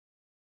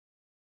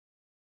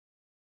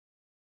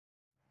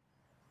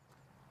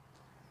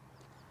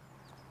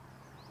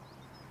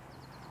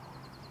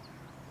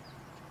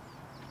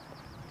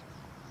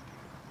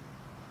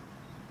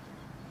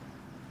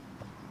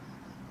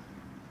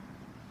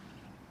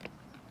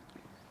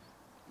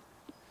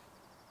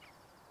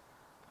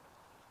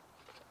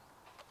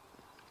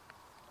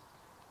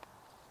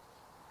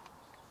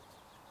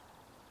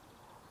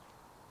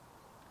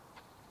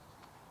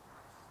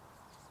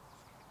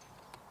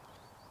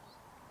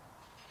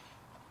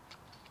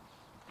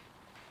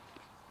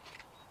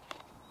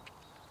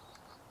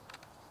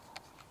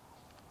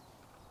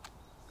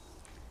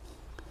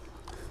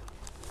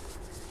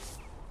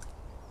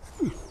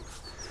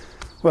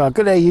Well,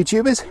 good day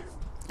YouTubers,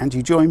 and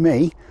you join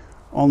me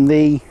on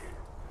the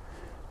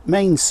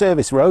main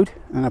service road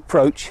and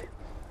approach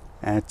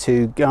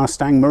to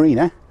Garstang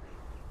Marina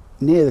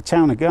near the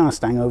town of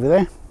Garstang over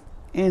there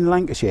in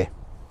Lancashire.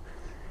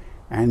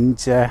 And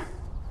I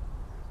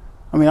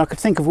mean, I could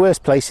think of worse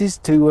places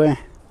to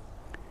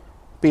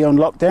be on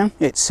lockdown.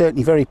 It's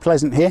certainly very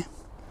pleasant here,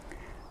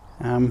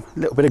 a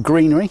little bit of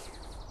greenery,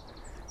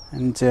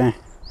 and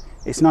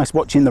it's nice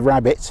watching the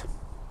rabbits.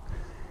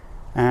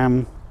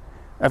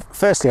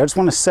 Firstly, I just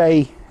want to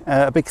say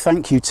a big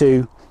thank you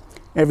to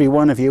every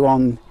one of you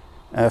on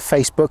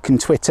Facebook and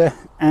Twitter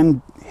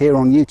and here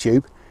on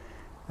YouTube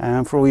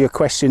for all your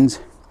questions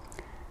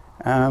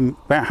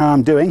about how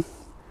I'm doing.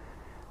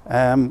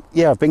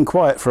 Yeah, I've been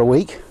quiet for a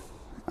week.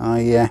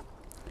 I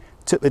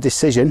took the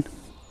decision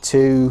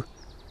to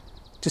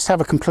just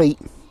have a complete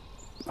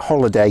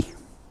holiday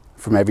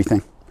from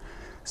everything.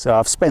 So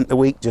I've spent the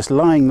week just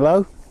lying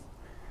low,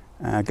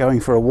 going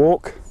for a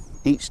walk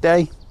each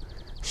day,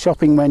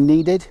 shopping when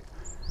needed.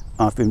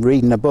 I've been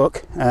reading a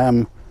book,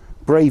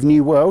 Brave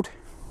New World,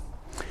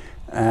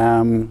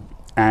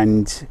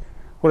 and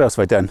what else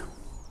have I done?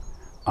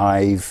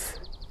 I've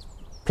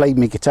played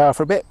my guitar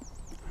for a bit,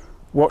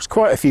 watched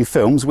quite a few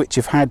films which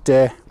have had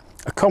a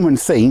common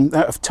theme,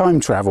 that of time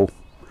travel.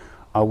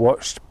 I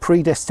watched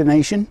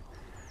Predestination,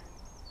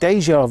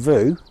 Deja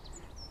Vu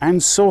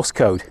and Source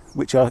Code,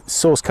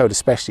 Source Code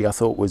especially I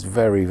thought was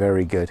very,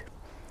 very good.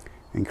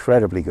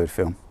 Incredibly good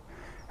film.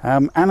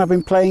 And I've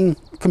been playing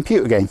a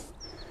computer game,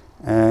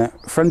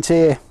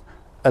 Frontier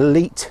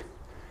Elite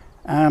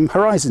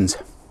Horizons,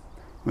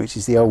 which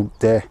is the old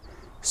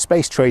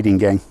space trading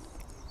game.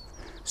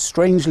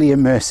 Strangely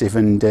immersive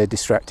and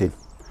distracting.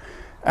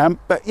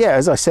 But yeah,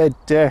 as I said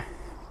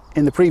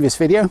in the previous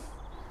video,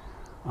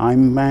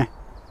 I'm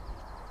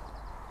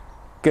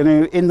going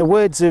to, in the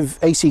words of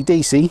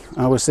AC/DC,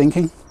 I was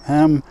thinking,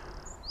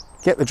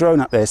 get the drone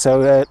up there.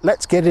 So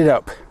let's get it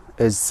up,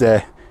 as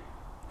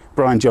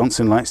Brian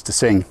Johnson likes to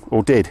sing,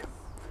 or did.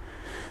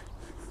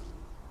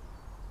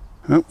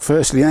 Well,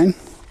 firstly then,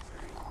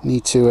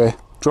 need to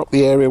drop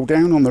the aerial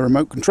down on the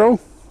remote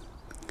control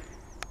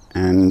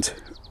and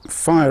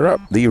fire up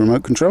the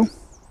remote control.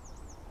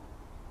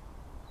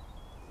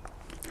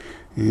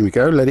 Here we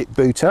go, let it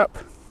boot up.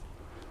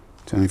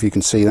 Don't know if you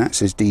can see that, it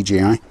says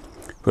DJI.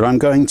 But I'm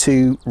going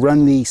to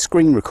run the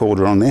screen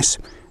recorder on this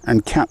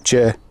and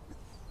capture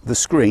the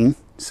screen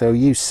so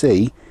you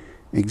see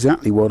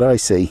exactly what I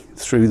see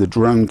through the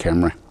drone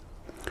camera.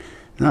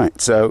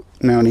 Right, so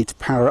now I need to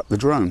power up the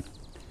drone.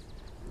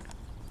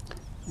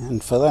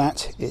 And for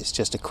that, it's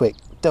just a quick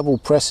double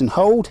press and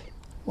hold.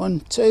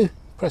 1, 2,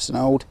 press and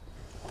hold.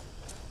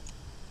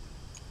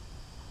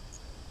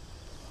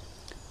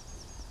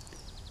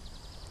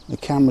 The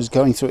camera's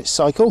going through its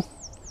cycle.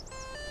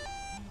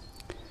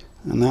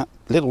 And that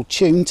little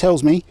tune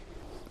tells me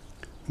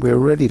we're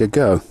ready to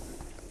go.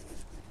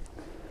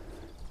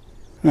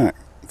 Right,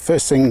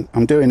 first thing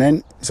I'm doing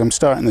then is I'm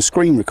starting the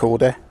screen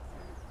recorder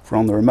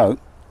from the remote,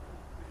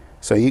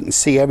 so you can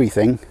see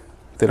everything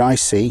that I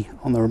see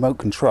on the remote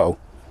control.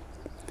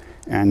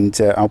 And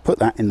I'll put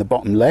that in the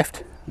bottom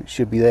left. It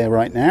should be there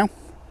right now.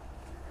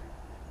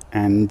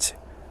 And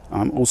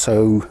I'm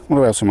also,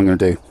 what else am I going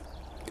to do?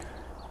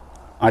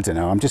 I don't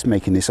know, I'm just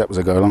making this up as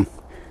I go along.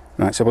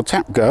 Right, so we'll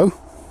tap go,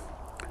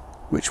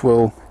 which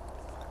will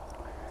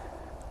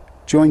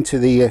join to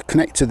the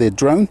connect to the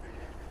drone.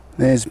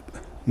 There's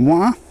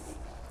moi,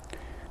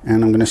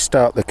 and I'm going to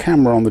start the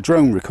camera on the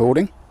drone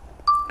recording,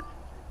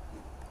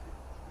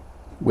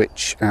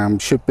 which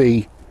should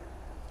be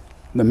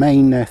the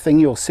main thing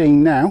you're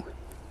seeing now.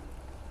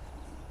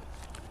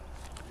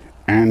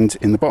 And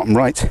in the bottom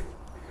right,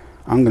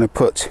 I'm going to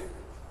put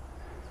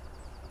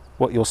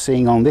what you're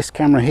seeing on this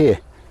camera here,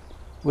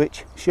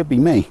 which should be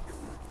me.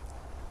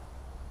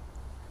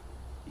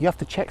 You have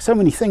to check so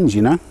many things,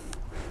 you know,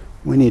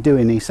 when you're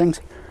doing these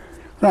things.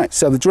 Right,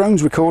 so the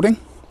drone's recording.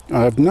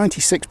 I have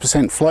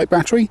 96% flight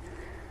battery,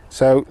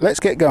 so let's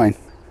get going.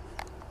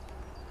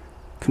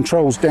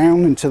 Controls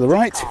down and to the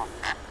right.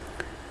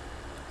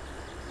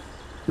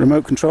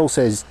 Remote control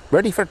says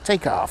ready for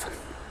takeoff.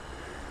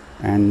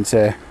 And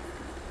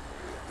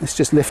let's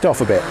just lift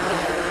off a bit.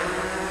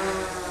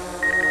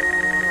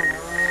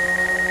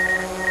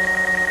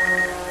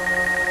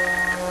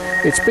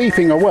 It's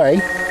beeping away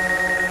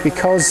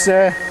because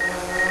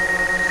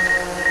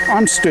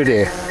I'm stood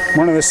here,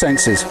 one of the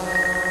sensors.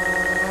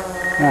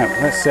 Right,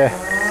 let's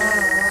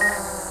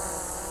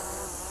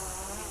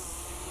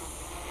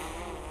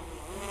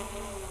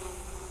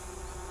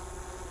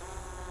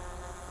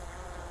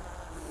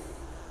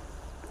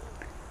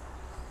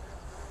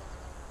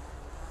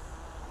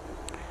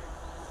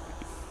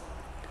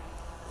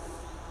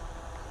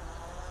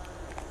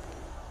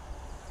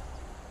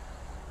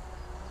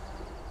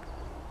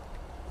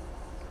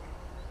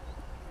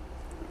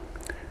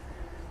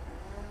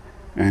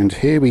and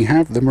here we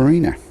have the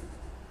marina.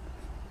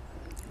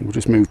 We'll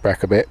just move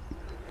back a bit.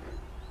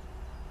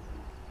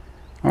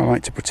 I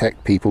like to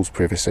protect people's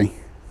privacy.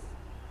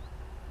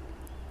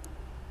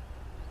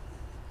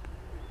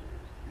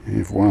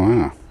 Et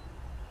voila.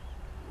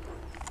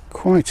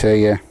 quite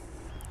a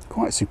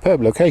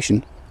superb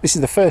location. This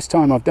is the first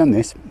time I've done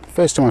this,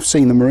 first time I've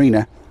seen the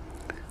marina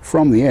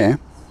from the air.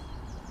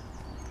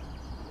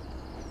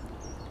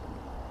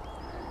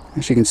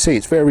 As you can see,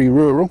 it's very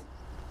rural,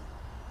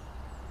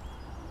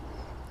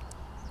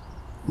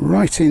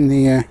 right in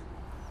the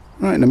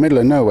middle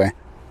of nowhere.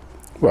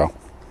 Well,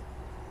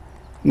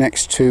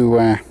 next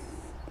to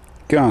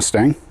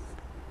Garstang,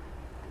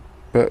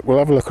 but we'll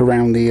have a look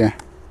around the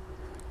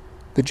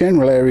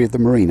general area of the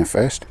marina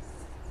first.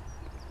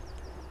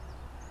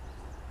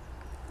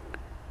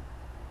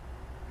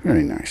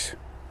 Very nice.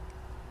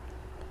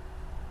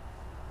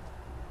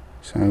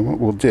 So what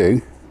we'll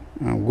do,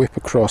 I'll whip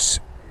across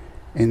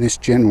in this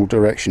general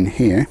direction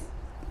here,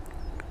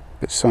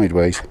 but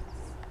sideways.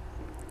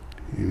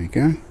 Here we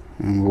go,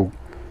 and we'll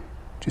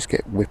just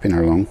get whipping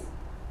along.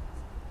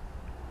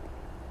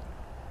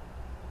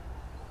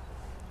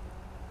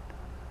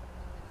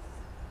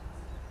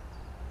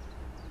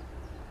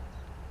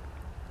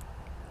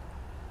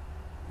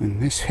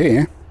 And this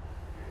here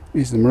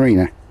is the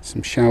marina.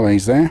 Some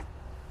chalets there.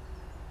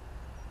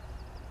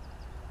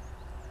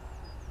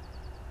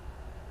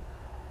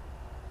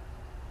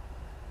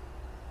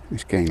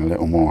 Let's gain a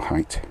little more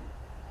height.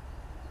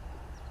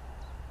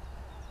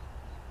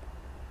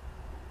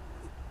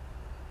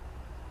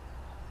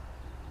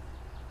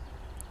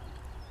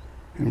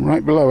 And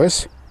right below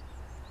us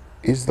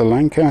is the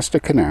Lancaster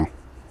Canal.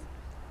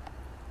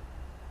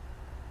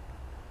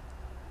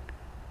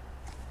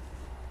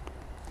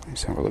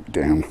 Let's have a look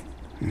down.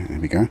 There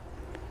we go.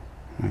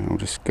 I'll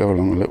just go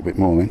along a little bit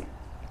more then.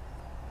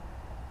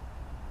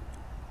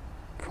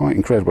 Quite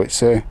incredible. It's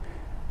very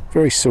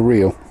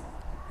surreal.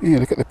 Yeah,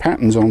 look at the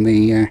patterns on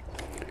the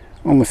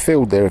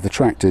field there of the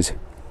tractors.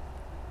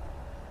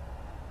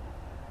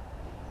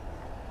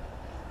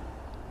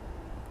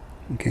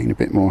 Gain a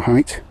bit more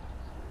height.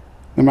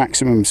 The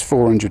maximum's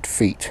 400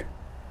 feet.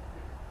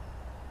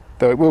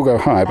 Though it will go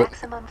higher, but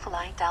maximum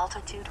flight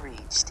altitude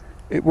reached.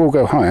 It will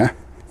go higher,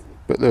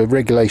 but the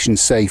regulations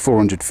say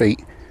 400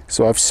 feet,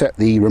 so I've set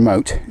the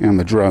remote and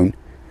the drone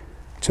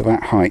to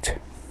that height.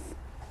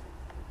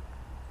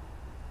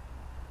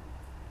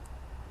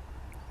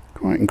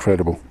 Quite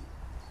incredible.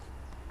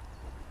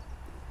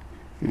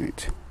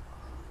 Right.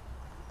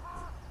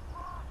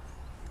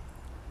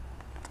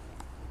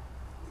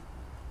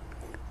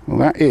 Well,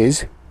 that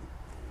is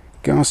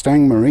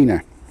Garstang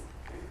Marina,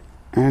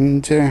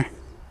 and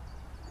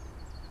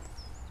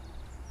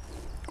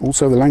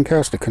also the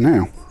Lancaster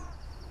Canal.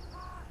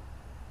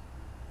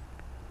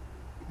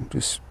 I'll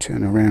just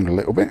turn around a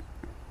little bit.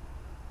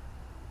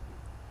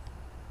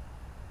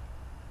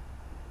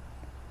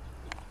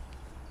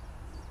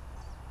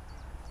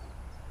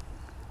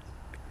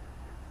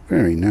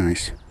 Very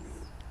nice.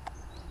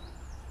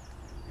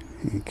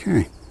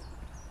 Okay.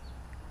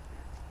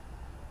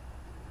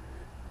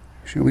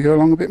 Shall we go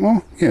along a bit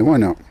more? Yeah, why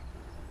not?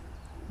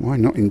 Why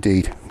not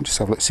indeed? We'll just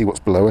have a let's see what's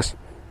below us.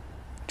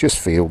 Just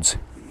fields.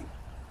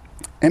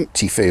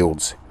 Empty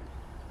fields.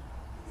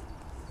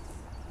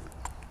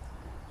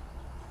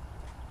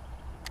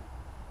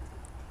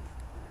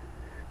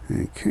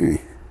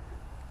 Okay.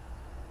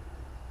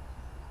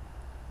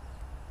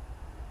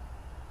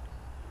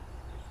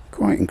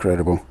 Quite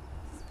incredible.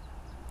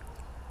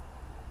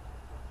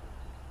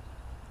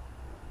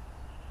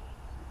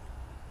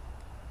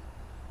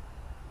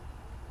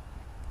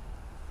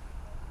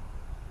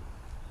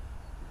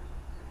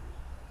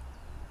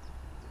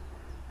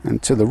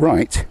 And to the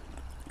right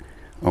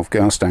of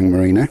Garstang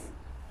Marina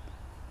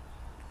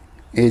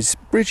is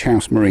Bridge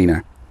House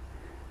Marina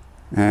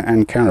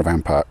and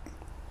Caravan Park.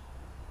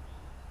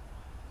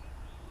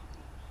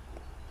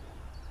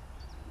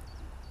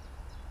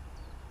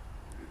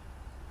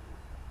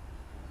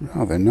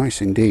 Rather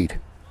nice indeed.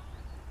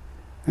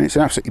 And it's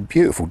an absolutely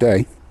beautiful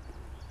day.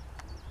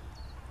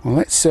 Well,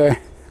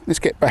 let's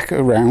get back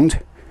around.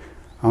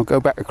 I'll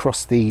go back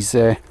across these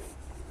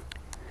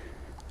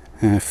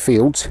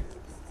fields.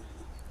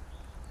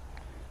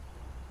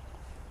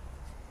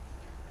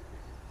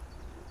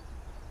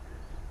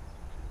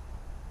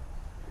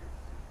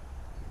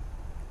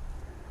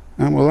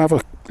 And we'll have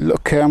a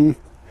look,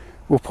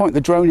 we'll point the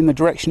drone in the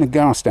direction of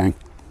Garstang.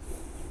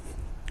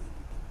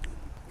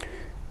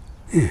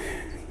 I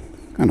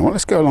don't know what,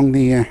 let's go along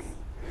the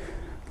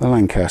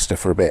Lancaster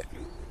for a bit.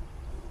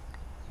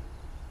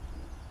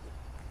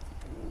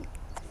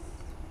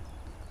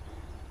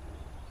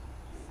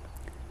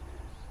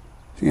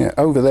 So yeah,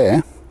 over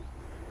there,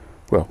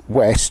 well,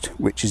 west,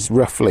 which is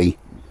roughly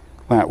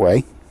that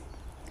way,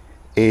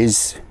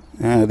 is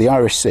the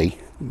Irish Sea.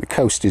 The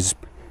coast is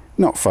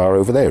not far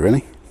over there,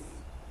 really.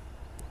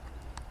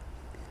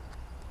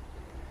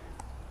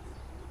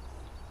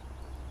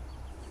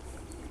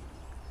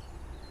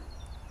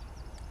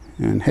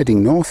 And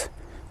heading north,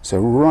 so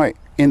right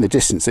in the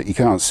distance that you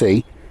can't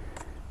see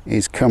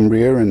is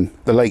Cumbria and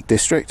the Lake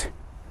District.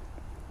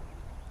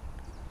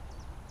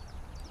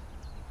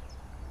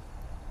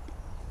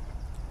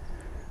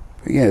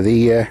 But yeah,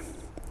 the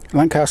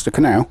Lancaster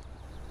Canal,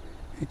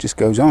 it just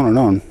goes on and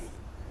on.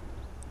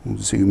 We'll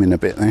zoom in a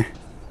bit there.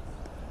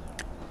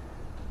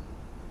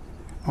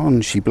 On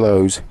she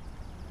blows.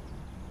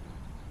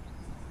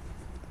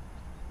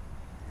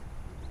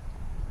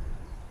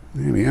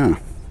 There we are.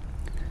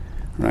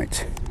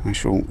 Right, I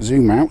shall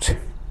zoom out,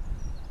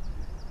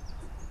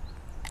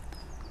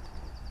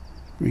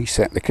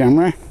 reset the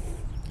camera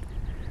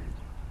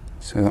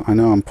so that I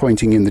know I'm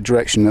pointing in the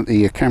direction that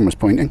the camera's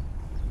pointing,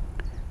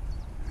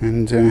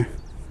 and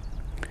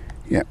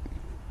yeah,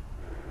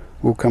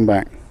 we'll come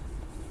back.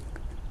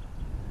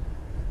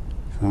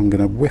 So I'm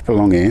going to whip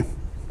along here.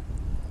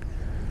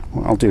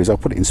 What I'll do is I'll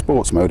put it in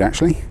sports mode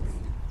actually,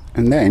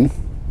 and then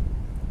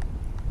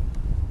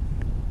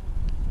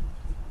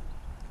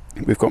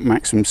we've got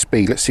maximum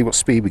speed. Let's see what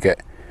speed we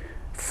get.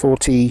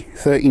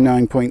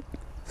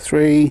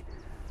 39.3.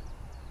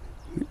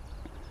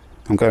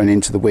 I'm going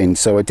into the wind,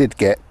 so I did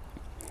get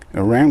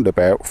around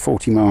about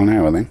 40 mile an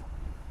hour then.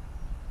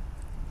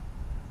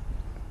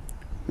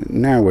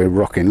 Now we're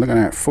rocking. Look at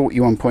that,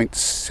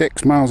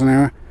 41.6 miles an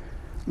hour.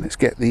 Let's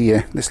get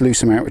the let's lose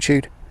some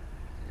altitude.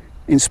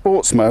 In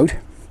sports mode,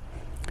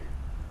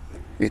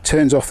 it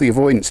turns off the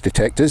avoidance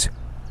detectors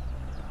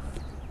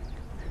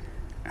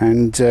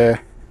and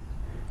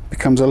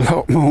becomes a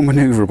lot more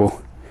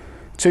manoeuvrable,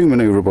 too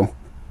manoeuvrable.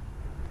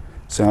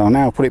 So I'll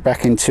now put it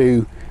back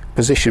into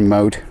position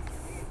mode,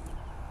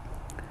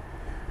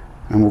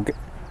 and we'll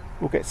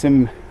get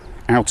some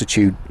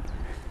altitude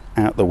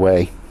out the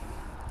way.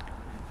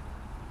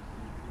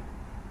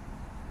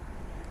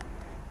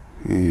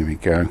 Here we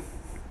go.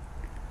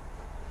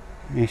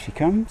 Here she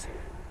comes.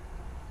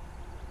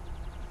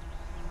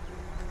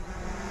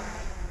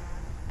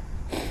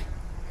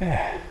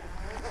 Yeah.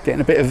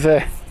 Getting a bit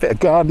of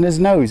gardener's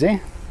nose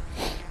here.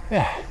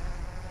 Yeah.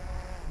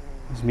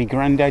 As my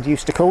granddad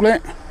used to call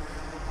it.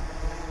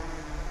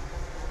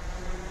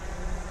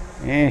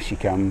 Here she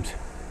comes.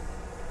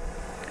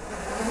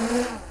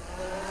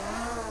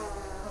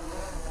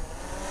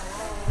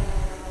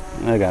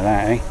 Look at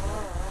that, eh?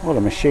 What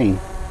a machine.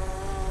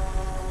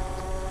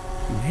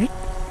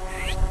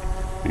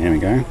 There we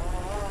go.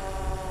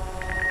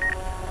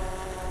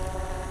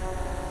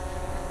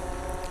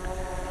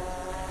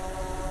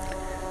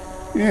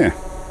 Yeah.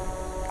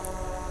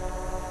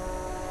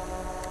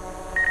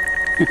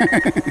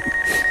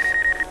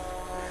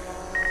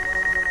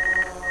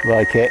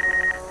 Like it.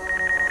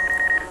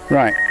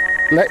 Right,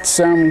 let's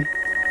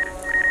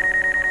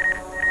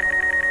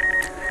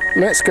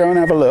go and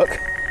have a look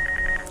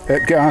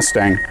at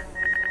Garstang.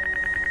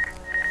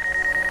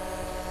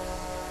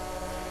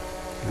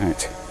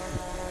 Right.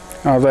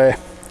 Oh, there.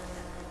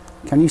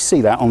 Can you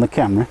see that on the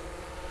camera?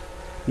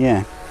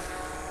 Yeah.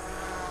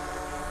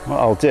 What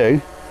I'll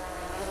do,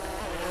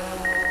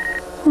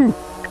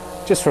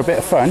 just for a bit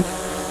of fun,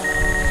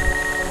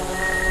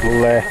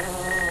 we'll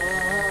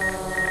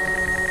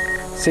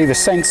see the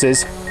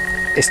sensors.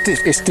 It's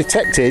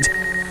detected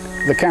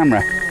the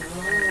camera,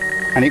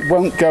 and it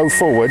won't go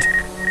forward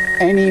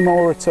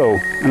anymore at all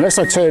unless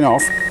I turn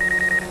off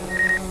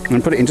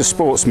and put it into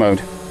sports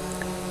mode,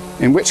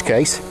 in which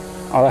case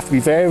I'll have to be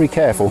very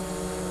careful,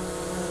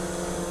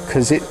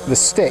 because the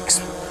sticks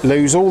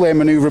lose all their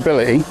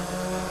manoeuvrability,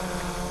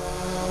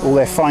 all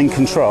their fine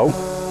control.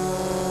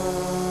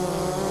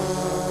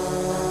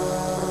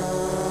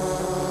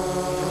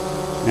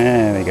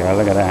 There we go,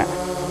 look at that.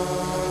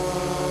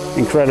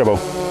 Incredible.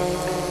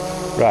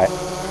 Right,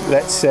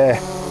 let's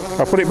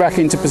I'll put it back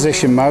into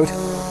position mode,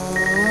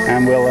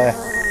 and we'll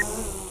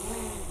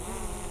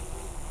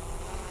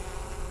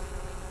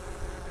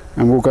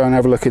go and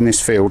have a look in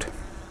this field.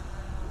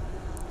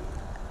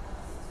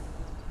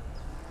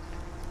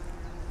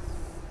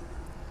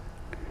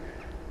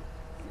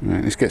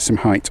 Right, let's get some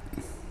height.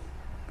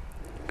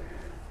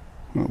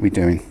 What are we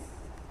doing?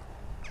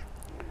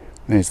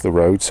 There's the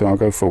road, so I'll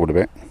go forward a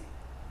bit.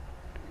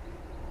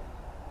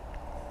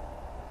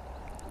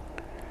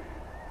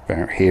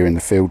 About here in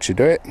the field should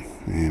do it.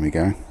 There we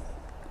go.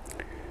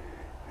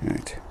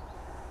 Right.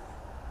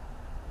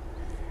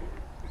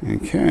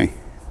 Okay.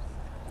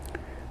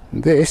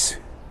 This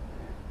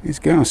is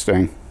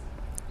Garstang.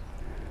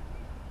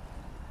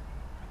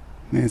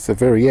 There's the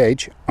very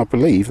edge. I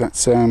believe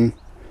that's a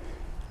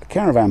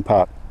caravan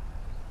park.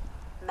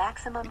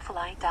 Maximum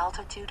flight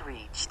altitude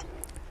reached.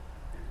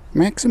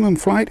 Maximum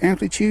flight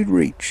altitude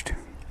reached.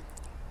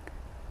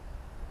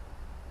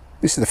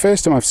 This is the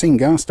first time I've seen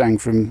Garstang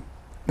from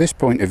this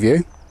point of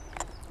view.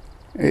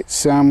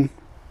 It's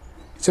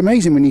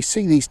amazing when you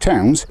see these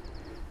towns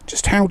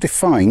just how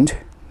defined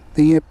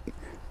the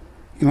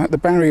the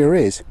barrier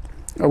is.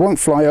 I won't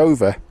fly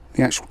over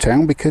the actual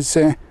town because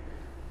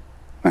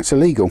that's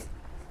illegal.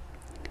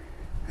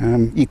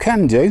 You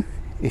can do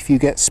if you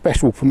get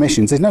special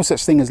permissions. There's no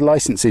such thing as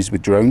licenses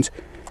with drones.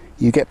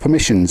 You get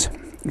permissions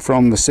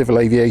from the Civil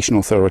Aviation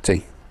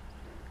Authority.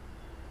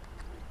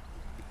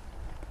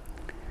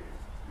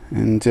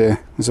 And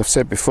as I've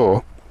said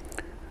before,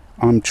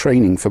 I'm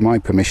training for my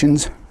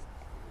permissions,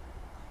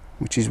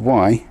 which is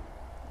why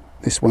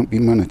this won't be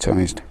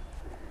monetized.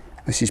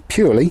 This is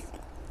purely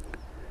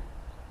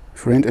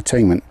for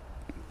entertainment.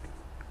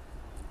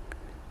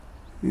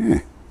 Yeah.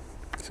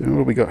 So what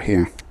have we got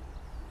here?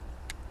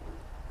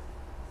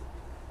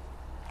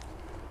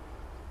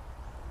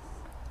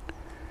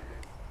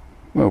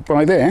 Well,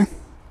 by there,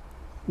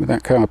 with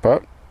that car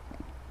park,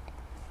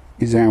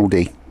 is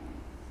Aldi.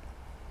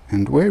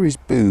 And where is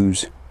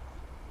Booze?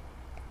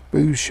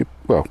 Booze should,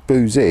 well,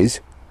 Booze is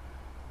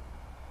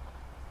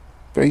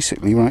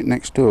basically right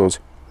next doors.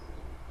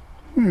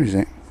 Where is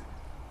it?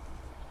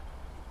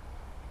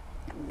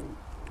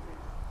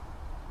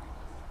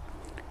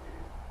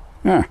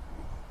 Ah,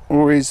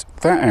 or is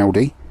that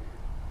Aldi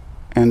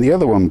and the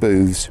other one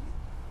Booths?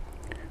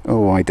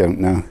 Oh, I don't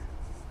know.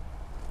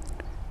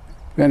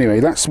 But anyway,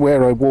 that's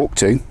where I walk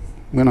to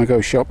when I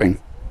go shopping.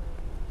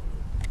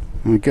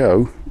 I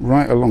go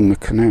right along the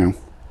canal,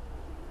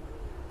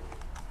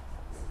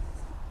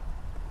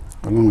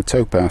 along the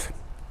towpath.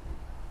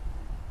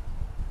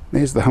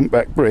 There's the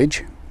humpback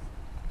bridge,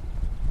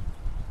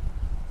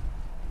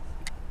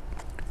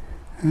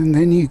 and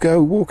then you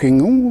go walking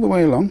all the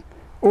way along,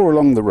 or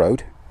along the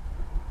road,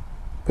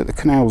 but the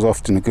canal's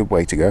often a good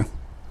way to go.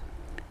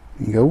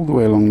 You go all the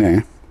way along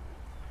there,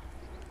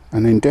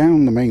 and then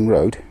down the main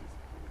road.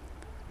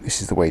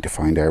 This is the way to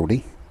find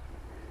Aldi.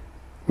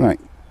 Right,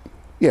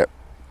 yep.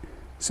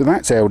 So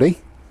that's Aldi,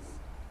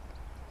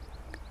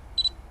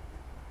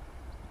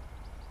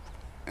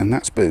 and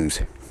that's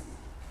Booze.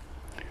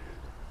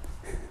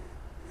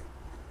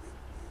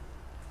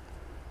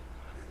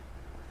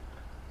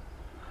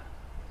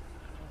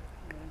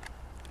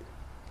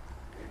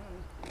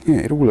 Yeah,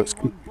 it all looks.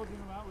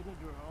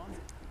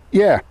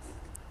 Yeah.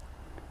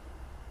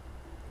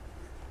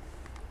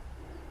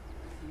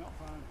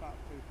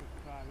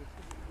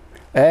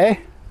 Eh?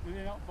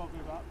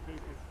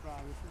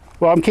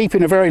 Well, I'm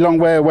keeping a very long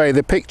way away.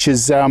 The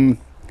pictures,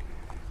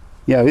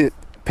 yeah,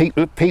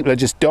 people are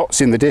just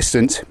dots in the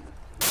distance.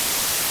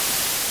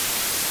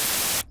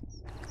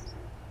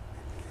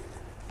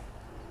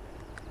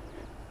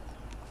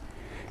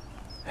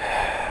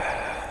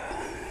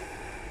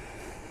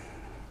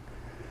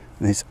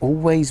 There's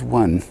always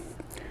one.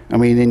 I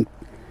mean, in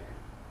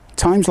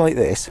times like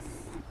this,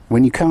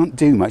 when you can't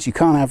do much, you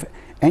can't have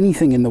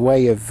anything in the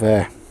way of,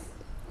 you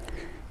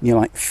know,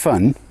 like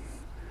fun.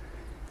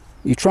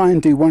 You try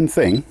and do one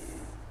thing,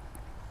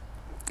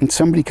 and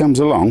somebody comes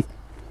along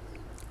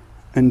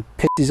and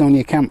pisses on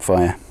your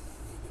campfire.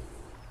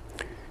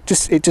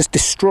 It just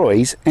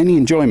destroys any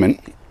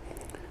enjoyment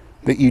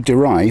that you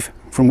derive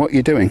from what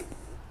you're doing.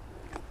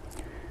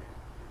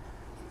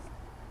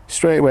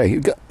 Straight away,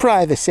 you've got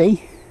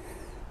privacy.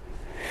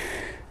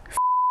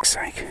 For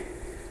sake.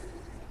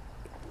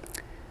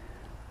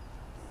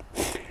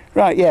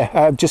 Right,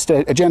 yeah, just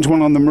a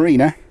gentleman on the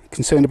marina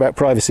concerned about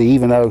privacy,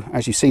 even though,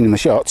 as you've seen in the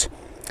shots,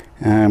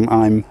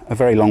 I'm a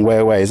very long way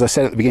away. As I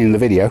said at the beginning of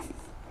the video,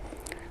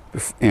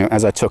 you know,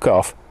 as I took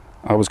off,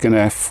 I was going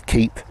to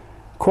keep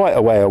quite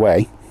a way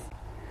away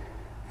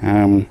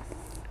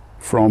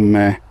from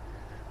the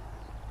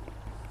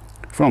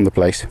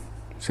place.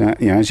 So,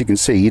 you know, as you can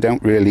see, you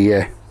don't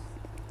really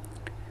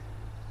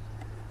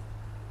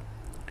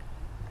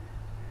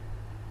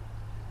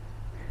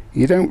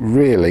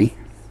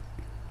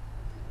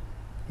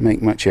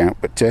make much out,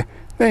 but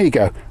there you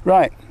go.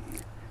 Right,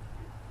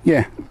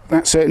 yeah,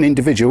 that certain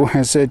individual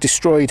has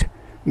destroyed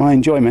my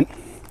enjoyment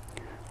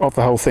of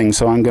the whole thing,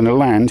 so I'm going to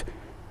land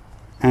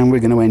and we're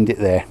going to end it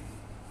there.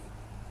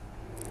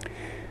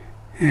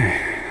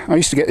 I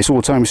used to get this all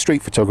the time with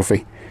street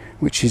photography,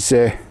 which is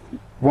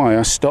why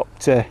I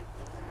stopped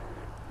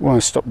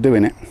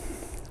doing it.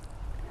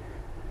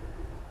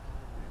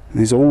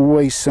 There's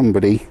always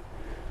somebody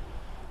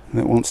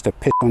that wants to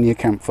piss on your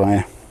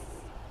campfire.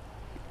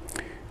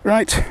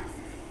 Right.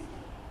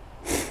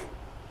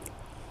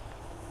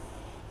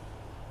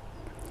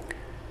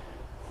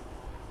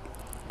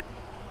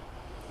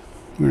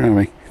 Where are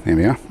we? There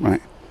we are.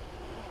 Right.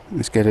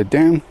 Let's get her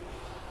down.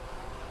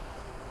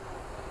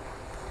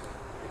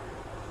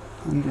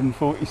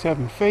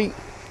 147 feet.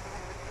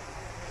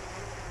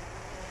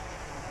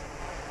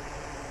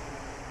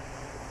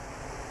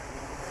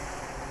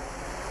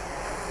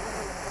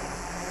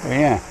 Oh,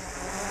 yeah.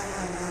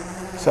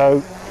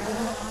 So,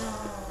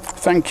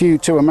 thank you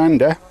to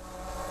Amanda,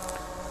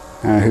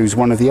 who's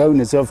one of the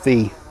owners of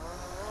the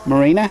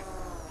marina,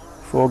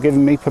 for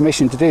giving me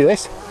permission to do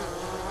this.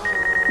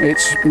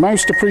 It's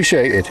most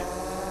appreciated.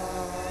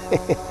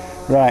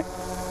 Right.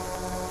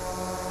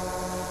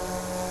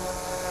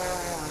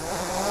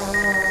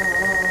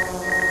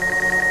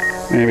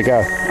 There we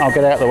go. I'll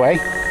get out of the way,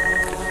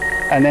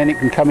 and then it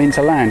can come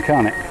into land,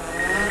 can't it?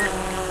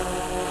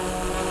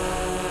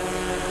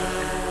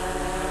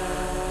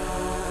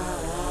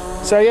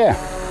 So yeah,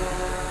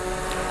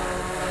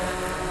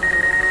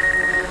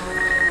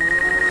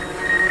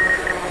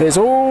 there's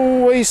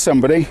always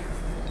somebody,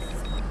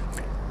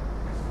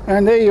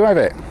 and there you have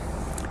it.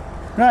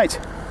 Right,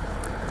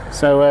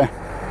 so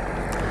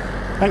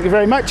thank you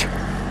very much.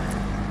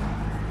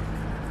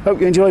 Hope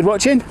you enjoyed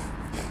watching,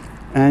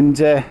 and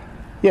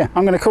yeah,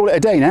 I'm going to call it a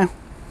day now.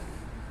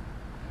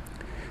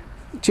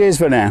 Cheers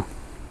for now.